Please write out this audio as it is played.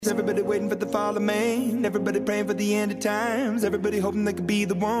Everybody waiting for the fall of man. Everybody praying for the end of times. Everybody hoping they could be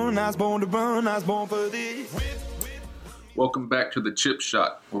the one. I was born to run. I was born for this. Welcome back to The Chip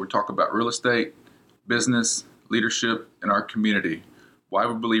Shot, where we talk about real estate, business, leadership, and our community. Why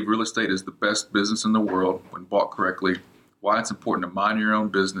we believe real estate is the best business in the world when bought correctly. Why it's important to mind your own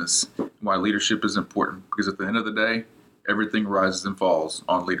business. And why leadership is important. Because at the end of the day, everything rises and falls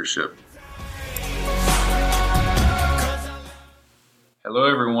on leadership. Hello,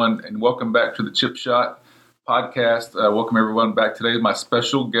 everyone, and welcome back to the Chip Shot podcast. Welcome, everyone, back today. My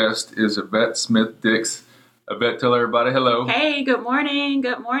special guest is Yvette Smith Dix. Yvette, tell everybody hello. Hey, good morning.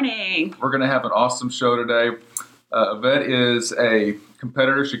 Good morning. We're going to have an awesome show today. Yvette is a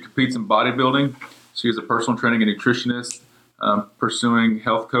competitor. She competes in bodybuilding. She is a personal training and nutritionist, pursuing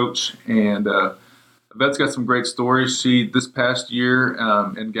health coach. And Yvette's got some great stories. This past year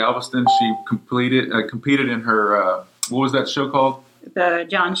in Galveston, she competed in her, what was that show called? The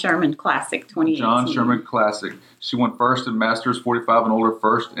John Sherman Classic 2018. John Sherman Classic. She won first in Masters 45 and older,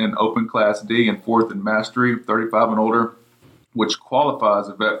 first in Open Class D, and fourth in Mastery 35 and older, which qualifies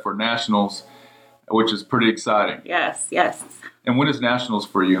Yvette for Nationals, which is pretty exciting. Yes. And when is Nationals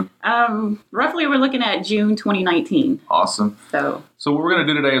for you? Roughly we're looking at June 2019. Awesome. So what we're going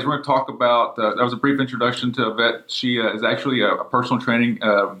to do today is we're going to talk about, that was a brief introduction to Yvette. She is actually a personal training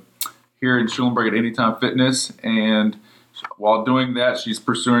here in Schulenburg at Anytime Fitness, and while doing that, she's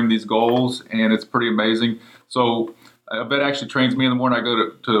pursuing these goals, and it's pretty amazing. So Yvette actually trains me in the morning. I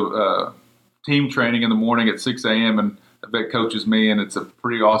go to team training in the morning at 6 a.m., and Yvette coaches me, and it's a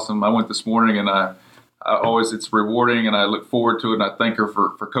pretty awesome. I went this morning, and I always, it's rewarding, and I look forward to it, and I thank her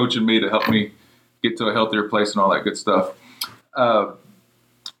for coaching me to help me get to a healthier place and all that good stuff. So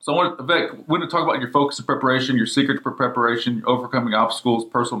Yvette, we're going to talk about your focus of preparation, your secret to preparation, overcoming obstacles,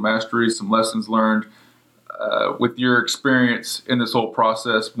 personal mastery, some lessons learned. With your experience in this whole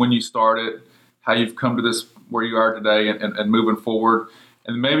process, when you started, how you've come to this where you are today, and moving forward,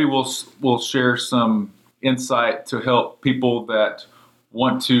 and maybe we'll share some insight to help people that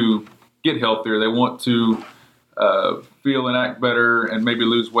want to get healthier. They want to feel and act better, and maybe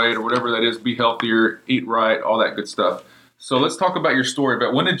lose weight or whatever that is. Be healthier, eat right, all that good stuff. So let's talk about your story.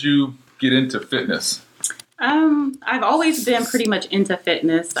 But when did you get into fitness? I've always been pretty much into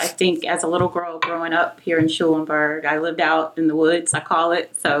fitness. I think as a little girl growing up here in Schulenburg, I lived out in the woods, I call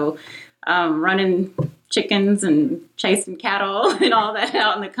it. So running chickens and chasing cattle and all that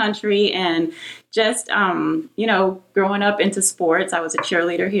out in the country. And just, growing up into sports. I was a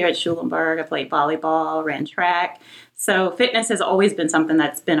cheerleader here at Schulenburg. I played volleyball, ran track. So fitness has always been something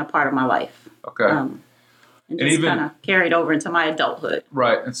that's been a part of my life. Okay. And just kind of carried over into my adulthood.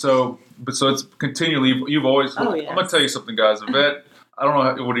 Right. And so it's continually, you've always, Oh, yes. I'm going to tell you something, guys. Yvette, I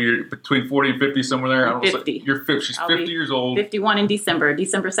don't know, what are you, between 40 and 50, somewhere there? I don't 50. Know, you're 50. She's 50 years old. 51 in December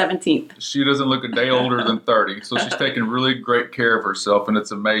 17th. She doesn't look a day older than 30. So she's taking really great care of herself, and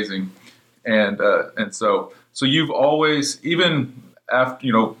it's amazing. And so you've always, even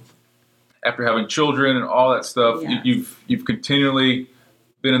after having children and all that stuff, Yeah. you've continually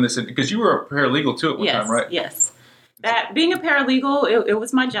been in this, because you were a paralegal too at one time, right? Yes. That being a paralegal, it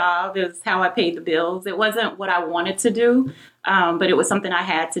was my job. It was how I paid the bills. It wasn't what I wanted to do, but it was something I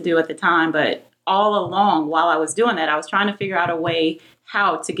had to do at the time. But all along, while I was doing that, I was trying to figure out a way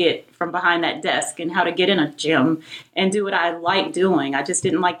how to get from behind that desk and how to get in a gym and do what I like doing. I just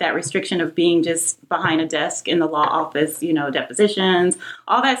didn't like that restriction of being just behind a desk in the law office, depositions,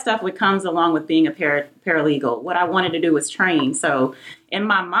 all that stuff that comes along with being a paralegal. What I wanted to do was train. So in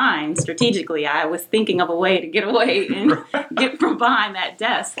my mind, strategically, I was thinking of a way to get away and get from behind that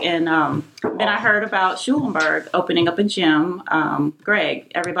desk. And then I heard about Schulenburg opening up a gym.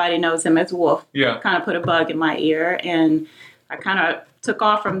 Greg, everybody knows him as Wolf, kind of put a bug in my ear. And I kind of took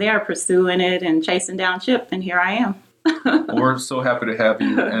off from there, pursuing it and chasing down Chip, and here I am. We're so happy to have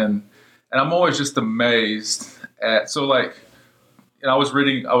you. And I'm always just amazed at, I was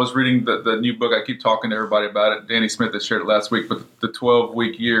reading the new book. I keep talking to everybody about it. Danny Smith has shared it last week, but the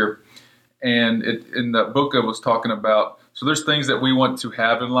 12-week year. And in that book, I was talking about, so there's things that we want to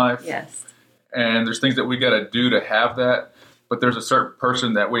have in life. Yes. And there's things that we got to do to have that. But there's a certain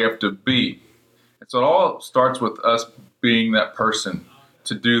person that we have to be. And so it all starts with us being that person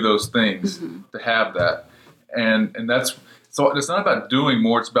to do those things, to have that. And that's, so it's not about doing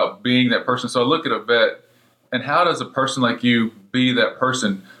more, it's about being that person. So I look at Yvette, and how does a person like you be that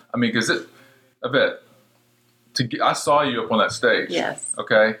person? I mean, because Yvette, I saw you up on that stage. Yes.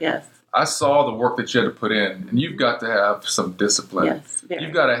 Okay? Yes. I saw the work that you had to put in, and you've got to have some discipline. Yes. Very.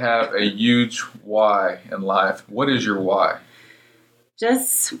 You've got to have a huge why in life. What is your why?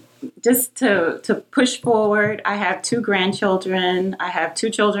 Just just to push forward. I have 2 grandchildren. I have 2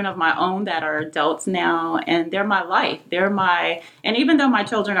 children of my own that are adults now, and they're my life. And even though my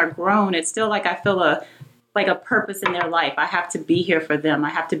children are grown, it's still like I feel a purpose in their life. I have to be here for them. I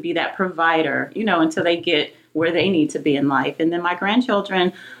have to be that provider, until they get where they need to be in life. And then my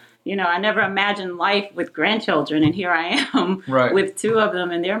grandchildren, I never imagined life with grandchildren, and here I am with 2 of them,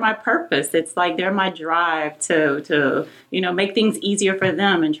 and they're my purpose. It's like they're my drive to make things easier for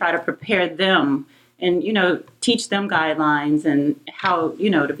them and try to prepare them and, teach them guidelines and how,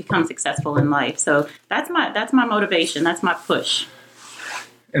 to become successful in life. So that's my motivation. That's my push.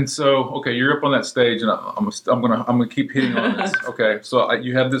 And so, okay, you're up on that stage, and I'm gonna keep hitting on this. Okay, so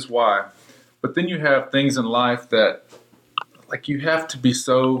you have this why, but then you have things in life that, like, you have to be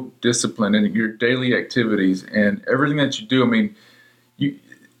so disciplined in your daily activities and everything that you do. I mean,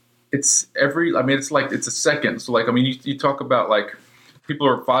 it's a second. So, like, I mean, you talk about, like, people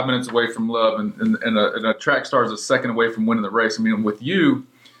are 5 minutes away from love, and a track star is a second away from winning the race. I mean, with you,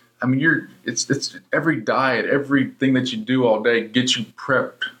 I mean, it's every diet, everything that you do all day gets you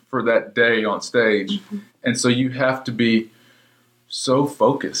prepped for that day on stage. Mm-hmm. And so you have to be so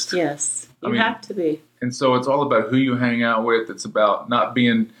focused. Yes, you have to be. And so it's all about who you hang out with. It's about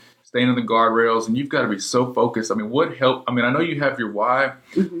staying in the guardrails, and you've got to be so focused. I mean, I know you have your why,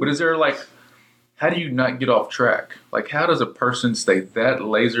 mm-hmm. but is there, like, how do you not get off track? Like, how does a person stay that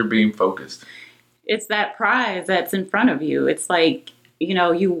laser beam focused? It's that prize that's in front of you. It's like,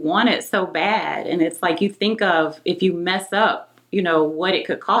 you want it so bad. And it's like, you think of, if you mess up, what it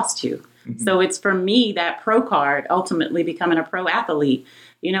could cost you. Mm-hmm. So it's, for me, that pro card, ultimately becoming a pro athlete,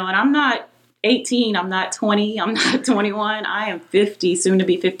 and I'm not 18, I'm not 20, I'm not 21, I am 50, soon to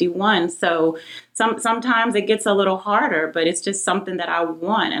be 51. So sometimes it gets a little harder, but it's just something that I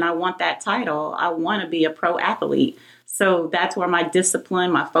want, and I want that title. I want to be a pro athlete. So that's where my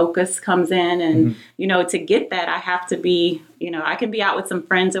discipline, my focus comes in. And, mm-hmm. To get that, I have to be, I can be out with some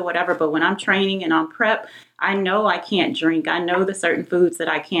friends or whatever, but when I'm training and on prep, I know I can't drink. I know the certain foods that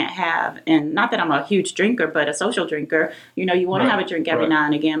I can't have. And not that I'm a huge drinker, but a social drinker. You want to have a drink every now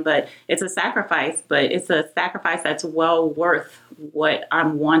and again, but it's a sacrifice. But it's a sacrifice that's well worth what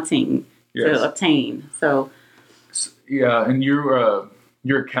I'm wanting to obtain. So, yeah, and you're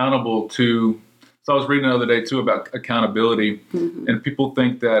accountable to. So I was reading the other day too about accountability, mm-hmm. and people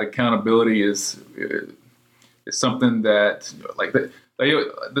think that accountability is something that, like,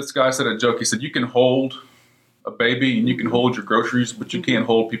 this guy said a joke. He said, you can hold a baby and you can hold your groceries, but you can't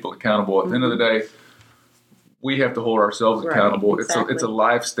hold people accountable. At the end of the day, we have to hold ourselves accountable. Exactly. It's a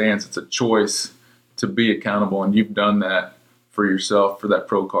life stance. It's a choice to be accountable, and you've done that for yourself, for that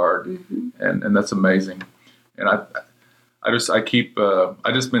pro card, mm-hmm. and that's amazing. And I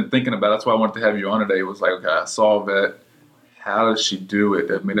just been thinking about it. That's why I wanted to have you on today. It was like, okay, I saw Yvette. How does she do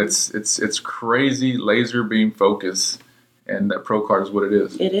it? I mean, it's crazy laser beam focus, and that pro card is what it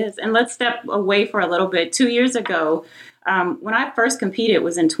is. It is. And let's step away for a little bit. 2 years ago, when I first competed, it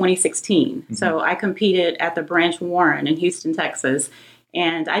was in 2016. Mm-hmm. So I competed at the Branch Warren in Houston, Texas,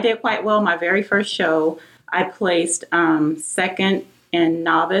 and I did quite well. My very first show, I placed second in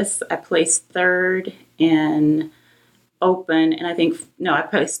novice. I placed third in open, and I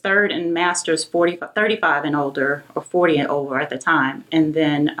placed third in masters 35 and older, or 40 and over at the time. And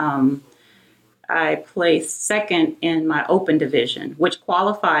then I placed second in my open division, which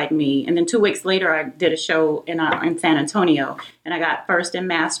qualified me. And then 2 weeks later, I did a show in San Antonio, and I got first in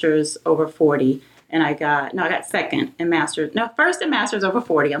masters over 40. And I got second in masters. No, first in masters over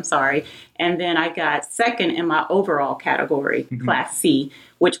 40, I'm sorry. And then I got second in my overall category, mm-hmm. Class C,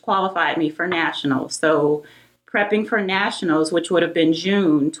 which qualified me for nationals. So prepping for nationals, which would have been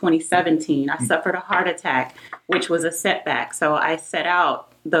June 2017, I suffered a heart attack, which was a setback. So I set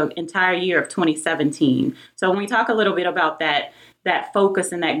out the entire year of 2017. So when we talk a little bit about that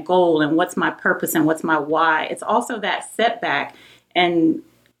focus and that goal and what's my purpose and what's my why, it's also that setback. And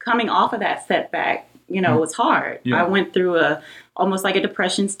coming off of that setback, was hard. Yeah. I went through almost like a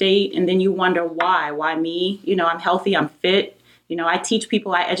depression state, and then you wonder why me? I'm healthy, I'm fit. I teach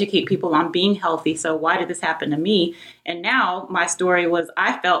people, I educate people on being healthy. So why did this happen to me? And now my story was,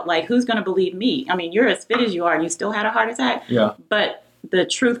 I felt like, who's going to believe me? I mean, you're as fit as you are and you still had a heart attack. Yeah. But the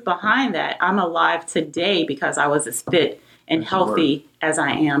truth behind that, I'm alive today because I was as fit and healthy as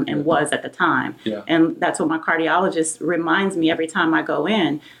I am and was at the time. Yeah. And that's what my cardiologist reminds me every time I go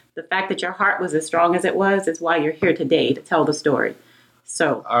in. The fact that your heart was as strong as it was is why you're here today to tell the story.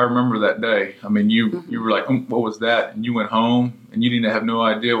 So I remember that day. I mean, you were like, what was that? And you went home and you didn't have no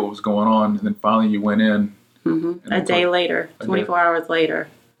idea what was going on. And then finally you went in. Mm-hmm. A day later, 24 hours later.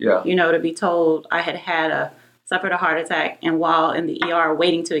 Yeah. To be told I had a suffered a heart attack. And while in the ER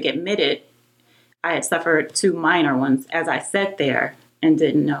waiting to get admitted, I had suffered 2 minor ones as I sat there and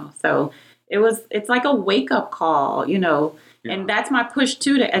didn't know. So it's like a wake up call, Yeah. And that's my push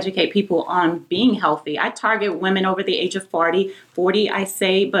too, to educate people on being healthy. I target women over the age of 40, I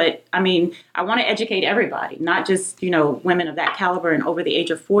say, but I mean, I want to educate everybody, not just, women of that caliber and over the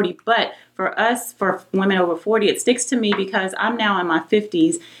age of 40. But for us, for women over 40, it sticks to me because I'm now in my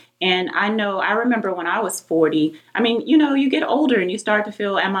 50s. And I remember when I was 40, I mean, you get older and you start to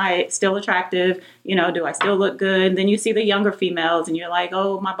feel, am I still attractive? Do I still look good? And then you see the younger females and you're like,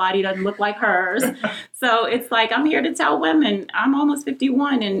 oh, my body doesn't look like hers. So it's like, I'm here to tell women, I'm almost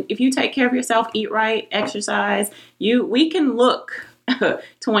 51. And if you take care of yourself, eat right, exercise, we can look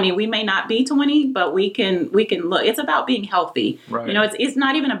 20. We may not be 20, but we can look. It's about being healthy. Right. It's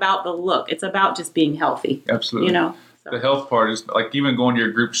not even about the look. It's about just being healthy. Absolutely. So. The health part is like even going to your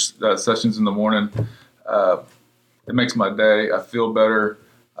group sessions in the morning. It makes my day. I feel better.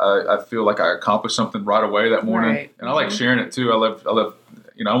 I feel like I accomplished something right away that morning, right. And I like sharing it too. I love.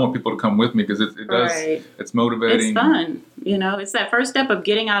 I want people to come with me because it does. Right. It's motivating. It's fun. It's that first step of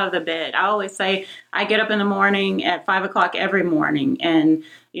getting out of the bed. I always say I get up in the morning at 5 o'clock every morning, and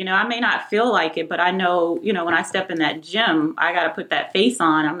I may not feel like it, but I know, when I step in that gym, I got to put that face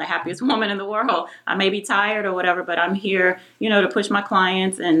on. I'm the happiest woman in the world. I may be tired or whatever, but I'm here, to push my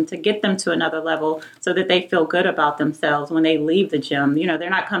clients and to get them to another level so that they feel good about themselves when they leave the gym. They're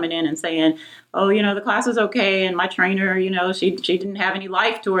not coming in and saying, oh, the class was okay, and my trainer, she didn't have any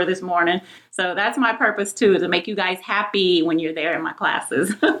life to her this morning. So that's my purpose too, to make you guys happy when you're there in my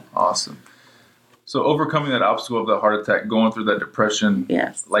classes. Awesome. So overcoming that obstacle of the heart attack, going through that depression.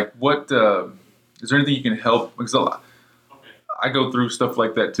 Yes. Like what, is there anything you can help? Because I go through stuff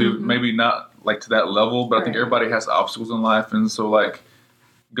like that too. Mm-hmm. Maybe not like to that level, but I think everybody has obstacles in life. And so like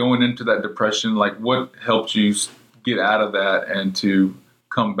going into that depression, like what helped you get out of that and to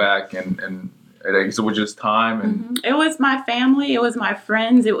come back and so it was just time and mm-hmm. It was my family, it was my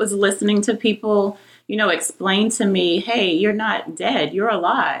friends, it was listening to people, explain to me, hey, you're not dead, you're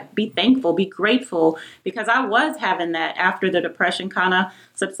alive. Be thankful, be grateful, because I was having that after the depression kind of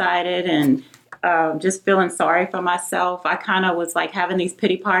subsided and just feeling sorry for myself. I kind of was like having these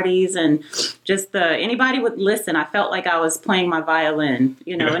pity parties and just anybody would listen. I felt like I was playing my violin,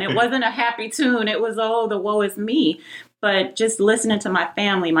 and it wasn't a happy tune. It was, oh, the woe is me. But just listening to my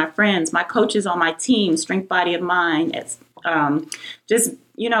family, my friends, my coaches on my team, Strength Body of Mind, it's just,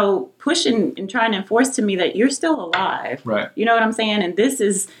 pushing and trying to enforce to me that you're still alive. Right. You know what I'm saying? And this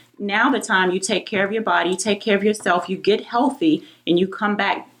is now the time you take care of your body, you take care of yourself, you get healthy, and you come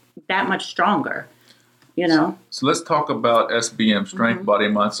back that much stronger, So let's talk about SBM, Strength, mm-hmm. Body,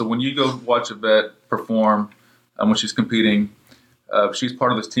 and Mind. So when you go watch Yvette perform when she's competing, she's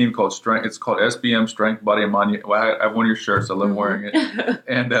part of this team called Strength. It's called SBM, Strength, Body, and Mind. Well, I have one of your shirts. I love mm-hmm. wearing it.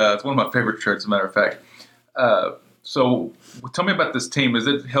 And it's one of my favorite shirts, as a matter of fact. So tell me about this team. Does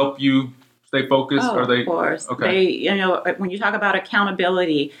it help you stay focused? Oh, of course. Okay. They, when you talk about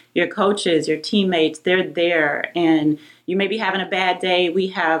accountability, your coaches, your teammates, they're there. And you may be having a bad day. We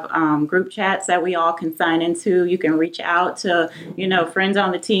have group chats that we all can sign into. You can reach out to, friends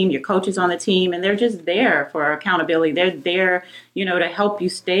on the team, your coaches on the team, and they're just there for accountability. They're there, to help you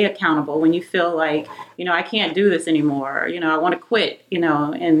stay accountable when you feel like, I can't do this anymore. I want to quit,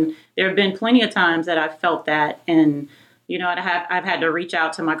 and there have been plenty of times that I've felt that. And, I've had to reach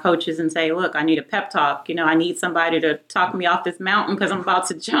out to my coaches and say, look, I need a pep talk. I need somebody to talk me off this mountain because I'm about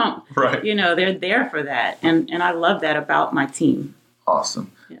to jump. Right. They're there for that. And I love that about my team.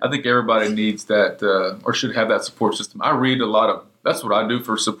 Awesome. Yeah. I think everybody needs that or should have that support system. I read that's what I do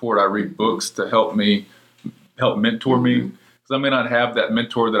for support. I read books to help mentor mm-hmm. me. Because I may not have that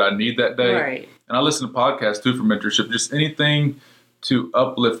mentor that I need that day. Right. And I listen to podcasts too for mentorship. Just anything to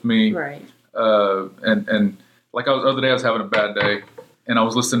uplift me. Right. And like the other day, I was having a bad day, and I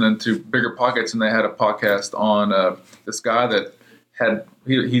was listening to bigger podcasts, and they had a podcast on this guy that had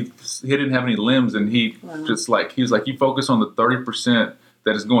he didn't have any limbs, and he was like, you focus on the 30%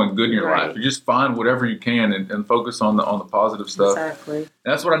 that is going good in your life. You just find whatever you can and focus on the positive stuff. Exactly. And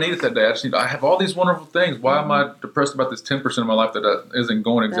that's what I needed that day. I have all these wonderful things. Why mm-hmm. am I depressed about this 10% of my life that isn't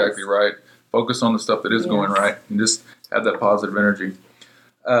going exactly right? Focus on the stuff that is going right, and just have that positive energy.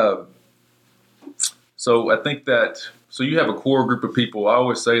 So I think so you have a core group of people. I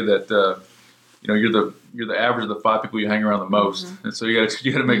always say that you're the average of the 5 people you hang around the most, mm-hmm. and so you got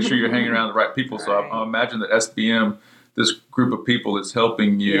to make sure you're hanging around the right people. Right. So I imagine that SBM, this group of people, is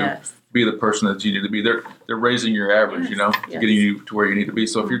helping you be the person that you need to be. They're raising your average, getting you to where you need to be.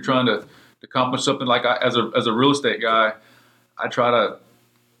 So mm-hmm. if you're trying to accomplish something, like as a real estate guy, I try to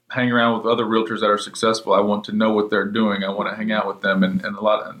hang around with other realtors that are successful. I want to know what they're doing. I want to hang out with them, and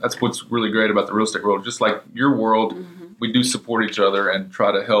that's what's really great about the real estate world. Just like your world, we do support each other and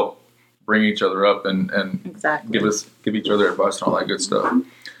try to help bring each other up and exactly. give each other advice and all that good stuff.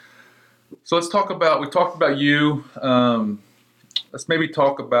 So we talked about you. Let's maybe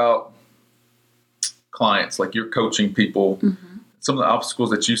talk about clients, like you're coaching people, some of the obstacles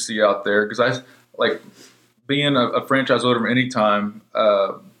that you see out there. Because I like being a franchise owner anytime.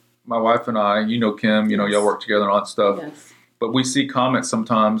 My wife and I, Kim, y'all work together and all that stuff. Yes. But we see comments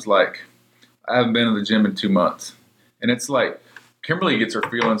sometimes like, I haven't been in the gym in 2 months. And it's like, Kimberly gets her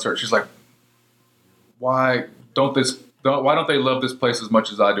feelings hurt. She's like, why don't they love this place as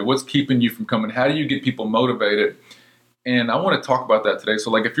much as I do? What's keeping you from coming? How do you get people motivated? And I want to talk about that today.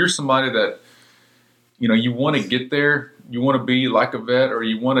 So like, if you're somebody that, you want to get there, you want to be like Yvette, or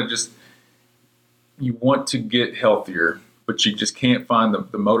you want to get healthier, but you just can't find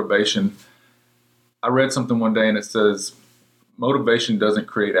the motivation. I read something one day and it says, motivation doesn't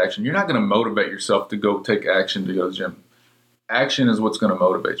create action. You're not going to motivate yourself to go take action to go to the gym. Action is what's going to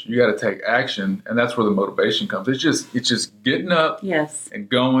motivate you. You got to take action, and that's where the motivation comes. It's just getting up and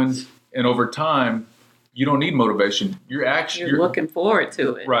going, and over time, you don't need motivation. You're looking forward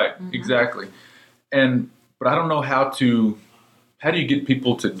to it. Right, exactly. But I don't know how do you get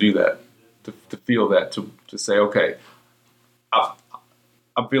people to do that, to feel that, to say, okay,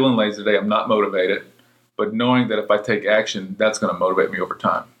 I'm feeling lazy today, I'm not motivated, but knowing that if I take action, that's going to motivate me over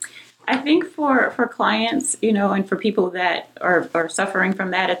time. I think for clients, and for people that are suffering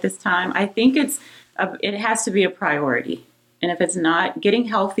from that at this time, I think it has to be a priority. And if it's not, getting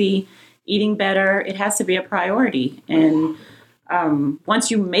healthy, eating better, it has to be a priority. And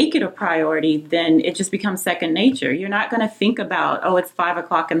once you make it a priority, then it just becomes second nature. You're not going to think about, it's 5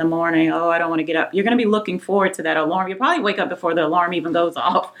 o'clock in the morning. I don't want to get up. You're going to be looking forward to that alarm. You'll probably wake up before the alarm even goes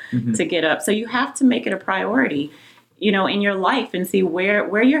off to get up. So you have to make it a priority, in your life, and see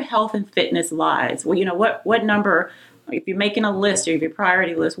where your health and fitness lies. Well, what number, if you're making a list or if your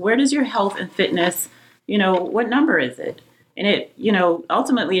priority list, where does your health and fitness, what number is it? And it,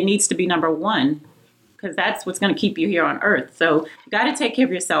 ultimately it needs to be number 1, because that's what's going to keep you here on earth. So you got to take care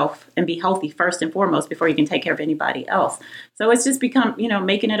of yourself and be healthy first and foremost before you can take care of anybody else. So it's just become,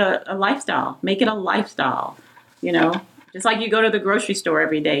 making it a lifestyle. Make it a lifestyle, just like you go to the grocery store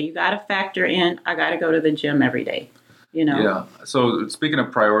every day. You got to factor in, I got to go to the gym every day. Yeah. So speaking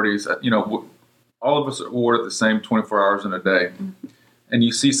of priorities, all of us work the same 24 hours in a day. And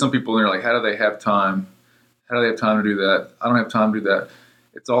you see some people and you're like, how do they have time? How do they have time to do that? I don't have time to do that.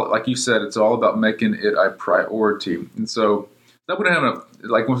 It's all, like you said, it's all about making it a priority. And so that wouldn't have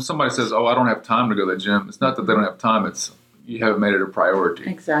like when somebody says, I don't have time to go to the gym. It's not that they don't have time. It's you haven't made it a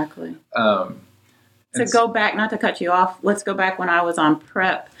priority. Exactly. To go back, not to cut you off, let's go back when I was on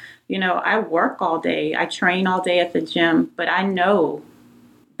prep. I work all day. I train all day at the gym, but I know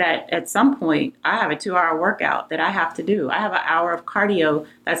that at some point I have a 2-hour workout that I have to do. I have an hour of cardio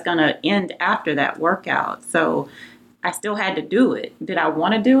that's going to end after that workout. So I still had to do it. Did I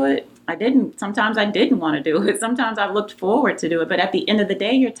want to do it? I didn't. Sometimes I didn't want to do it. Sometimes I looked forward to do it. But at the end of the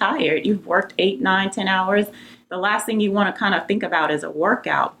day, you're tired. You've worked 8, 9, 10 hours. The last thing you want to kind of think about is a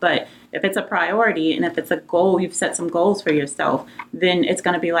workout. But if it's a priority and if it's a goal, you've set some goals for yourself, then it's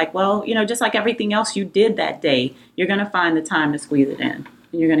going to be like, well, just like everything else you did that day, you're going to find the time to squeeze it in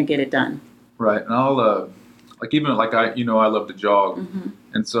and you're going to get it done. Right. And I'll, I love to jog.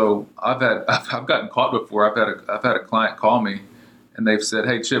 And so I've gotten caught before. I've had a client call me and they've said,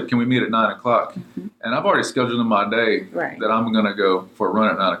 hey, Chip, can we meet at 9 o'clock? And I've already scheduled in my day that I'm going to go for a run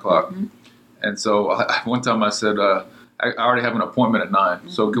at 9 o'clock. And so one time I said, I already have an appointment at 9.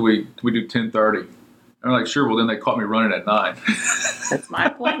 So can we do 10:30? And they're like, sure. Well, then they caught me running at 9. That's my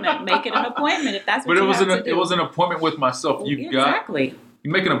appointment. Make it an appointment if that's what it was an appointment with myself. Exactly. You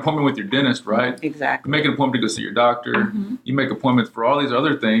make an appointment with your dentist, right? Exactly. You make an appointment to go see your doctor. You make appointments for all these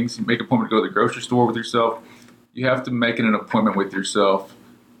other things. You make an appointment to go to the grocery store with yourself. You have to make it an appointment with yourself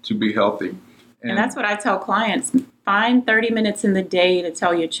to be healthy. And that's what I tell clients. Find 30 minutes in the day to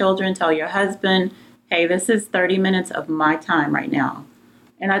tell your children, tell your husband, hey, this is 30 minutes of my time right now.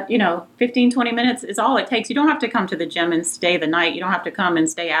 And, 15, 20 minutes is all it takes. You don't have to come to the gym and stay the night. You don't have to come and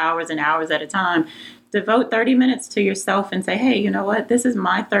stay hours and hours at a time. Devote 30 minutes to yourself and say, hey, you know what? This is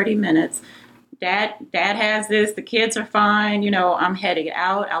my 30 minutes. Dad has this. The kids are fine. I'm heading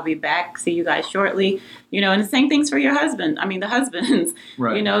out. I'll be back. See you guys shortly. And the same thing's for your husband. I mean, the husbands,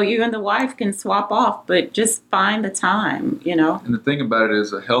 right. You and the wife can swap off, but just find the time, And the thing about it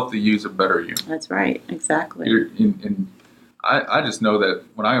is a healthy you is a better you. That's right. Exactly. And I just know that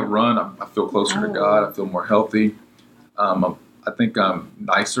when I run, I feel closer to God. I feel more healthy. I'm I think I'm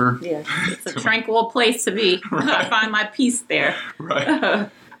nicer. Yeah, it's a tranquil place to be. I find my peace there. Right.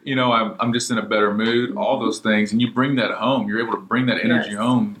 I'm just in a better mood, all those things. And you bring that home. You're able to bring that energy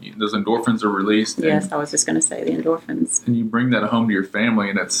home. Those endorphins are released. Yes, I was just going to say the endorphins. And you bring that home to your family,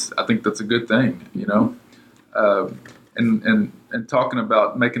 and I think that's a good thing, And talking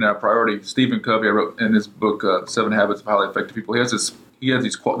about making that a priority, Stephen Covey, I wrote in his book, 7 Habits of Highly Effective People, he has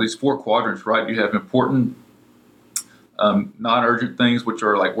these 4 quadrants, right? You have important, non-urgent things, which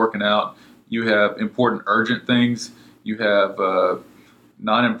are like working out. You have important, urgent things. You have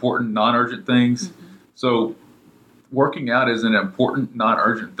non-important, non-urgent things. Mm-hmm. So working out is an important,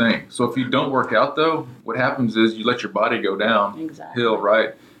 non-urgent thing. So if you don't work out, though, what happens is you let your body go downhill,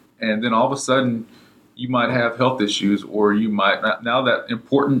 right? And then all of a sudden, you might have health issues, or you might not. Now that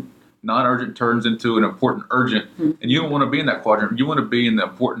important, non-urgent turns into an important, urgent, and you don't want to be in that quadrant. You want to be in the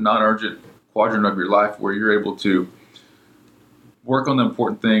important, non-urgent quadrant of your life where you're able to work on the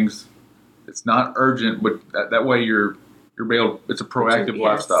important things. It's not urgent, but that way you're able. It's a proactive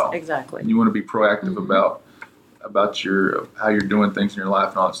lifestyle. Exactly. And you want to be proactive about your how you're doing things in your life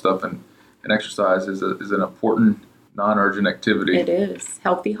and all that stuff. And exercise is an important, non-urgent activity. It is.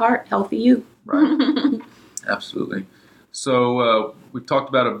 Healthy heart, healthy you. Right. Absolutely. So we've talked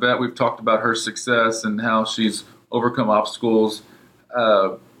about Yvette. We've talked about her success and how she's overcome obstacles.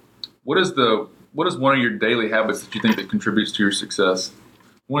 What is one of your daily habits that you think that contributes to your success?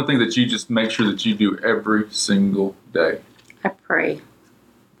 One thing that you just make sure that you do every single day. I pray.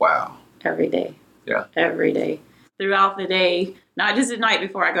 Wow. Every day. Yeah. Every day. Throughout the day, not just at night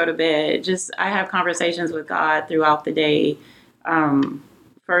before I go to bed. I have conversations with God throughout the day.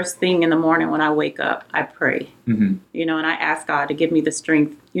 First thing in the morning when I wake up, I pray. Mm-hmm. And I ask God to give me the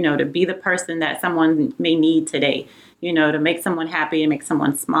strength, to be the person that someone may need today. To make someone happy and make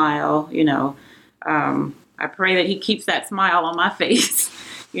someone smile. I pray that He keeps that smile on my face.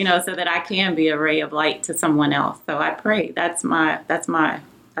 So that I can be a ray of light to someone else. So I pray. That's my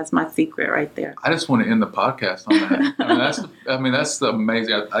secret right there. I just want to end the podcast on that. That's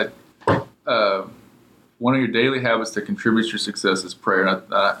amazing. One of your daily habits that contributes to your success is prayer. And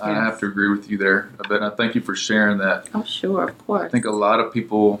I have to agree with you there. And I thank you for sharing that. Oh, sure, of course. I think a lot of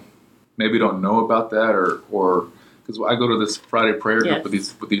people maybe don't know about that, or because I go to this Friday prayer group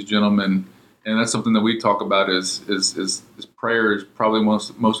with these gentlemen. And that's something that we talk about is prayer is probably one of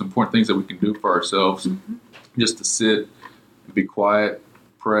the most important things that we can do for ourselves. Mm-hmm. Just to sit and be quiet,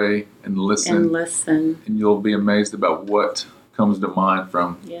 pray, and listen. And you'll be amazed about what comes to mind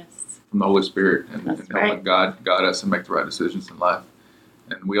from the Holy Spirit and helping God guide us and make the right decisions in life.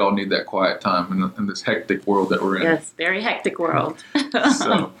 And we all need that quiet time in this hectic world that we're in. Yes, very hectic world.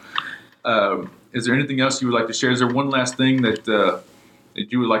 So, is there anything else you would like to share? Is there one last thing that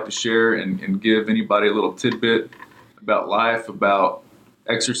you would like to share and give anybody a little tidbit about life, about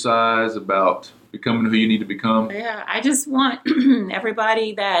exercise, about becoming who you need to become? Yeah, I just want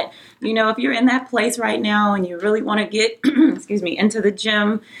everybody that, if you're in that place right now and you really want to get, into the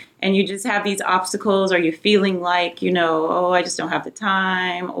gym and you just have these obstacles, or you're feeling like, I just don't have the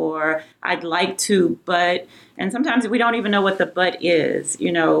time, or I'd like to, and sometimes we don't even know what the but is,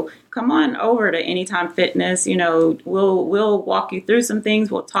 come on over to Anytime Fitness. We'll walk you through some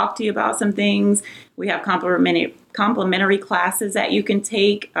things. We'll talk to you about some things. We have complimentary classes that you can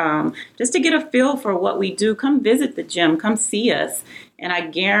take just to get a feel for what we do. Come visit the gym. Come see us. And I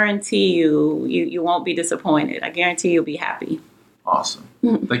guarantee you won't be disappointed. I guarantee you'll be happy. Awesome.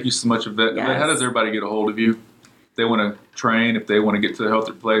 Thank you so much, Yvette. Yes. Yvette, how does everybody get a hold of you? If they want to train, if they want to get to a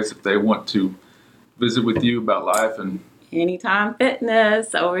healthier place, if they want to visit with you about life and Anytime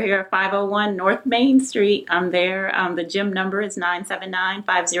Fitness over here at 501 North Main Street. I'm there. The gym number is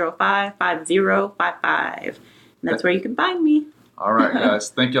 979-505-5055. And that's where you can find me. All right,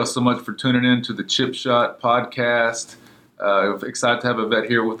 guys. Thank y'all so much for tuning in to the Chip Shot podcast. Excited to have Yvette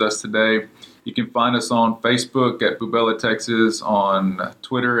here with us today. You can find us on Facebook at Bubella, Texas, on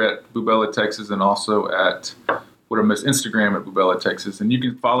Twitter at Bubella, Texas, and also at Instagram at Bubella, Texas. And you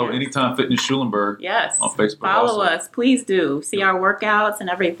can follow Anytime Fitness Schulenburg on Facebook. Follow us. Please do. See our workouts and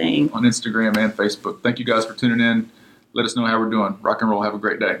everything. On Instagram and Facebook. Thank you guys for tuning in. Let us know how we're doing. Rock and roll. Have a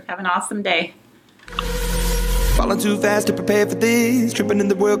great day. Have an awesome day. Falling too fast to prepare for this. Tripping in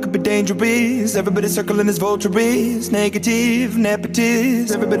the world could be dangerous. Everybody circling as vultures. Negative,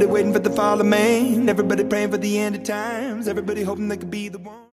 nepotist. Everybody waiting for the fall of man. Everybody praying for the end of times. Everybody hoping they could be the one.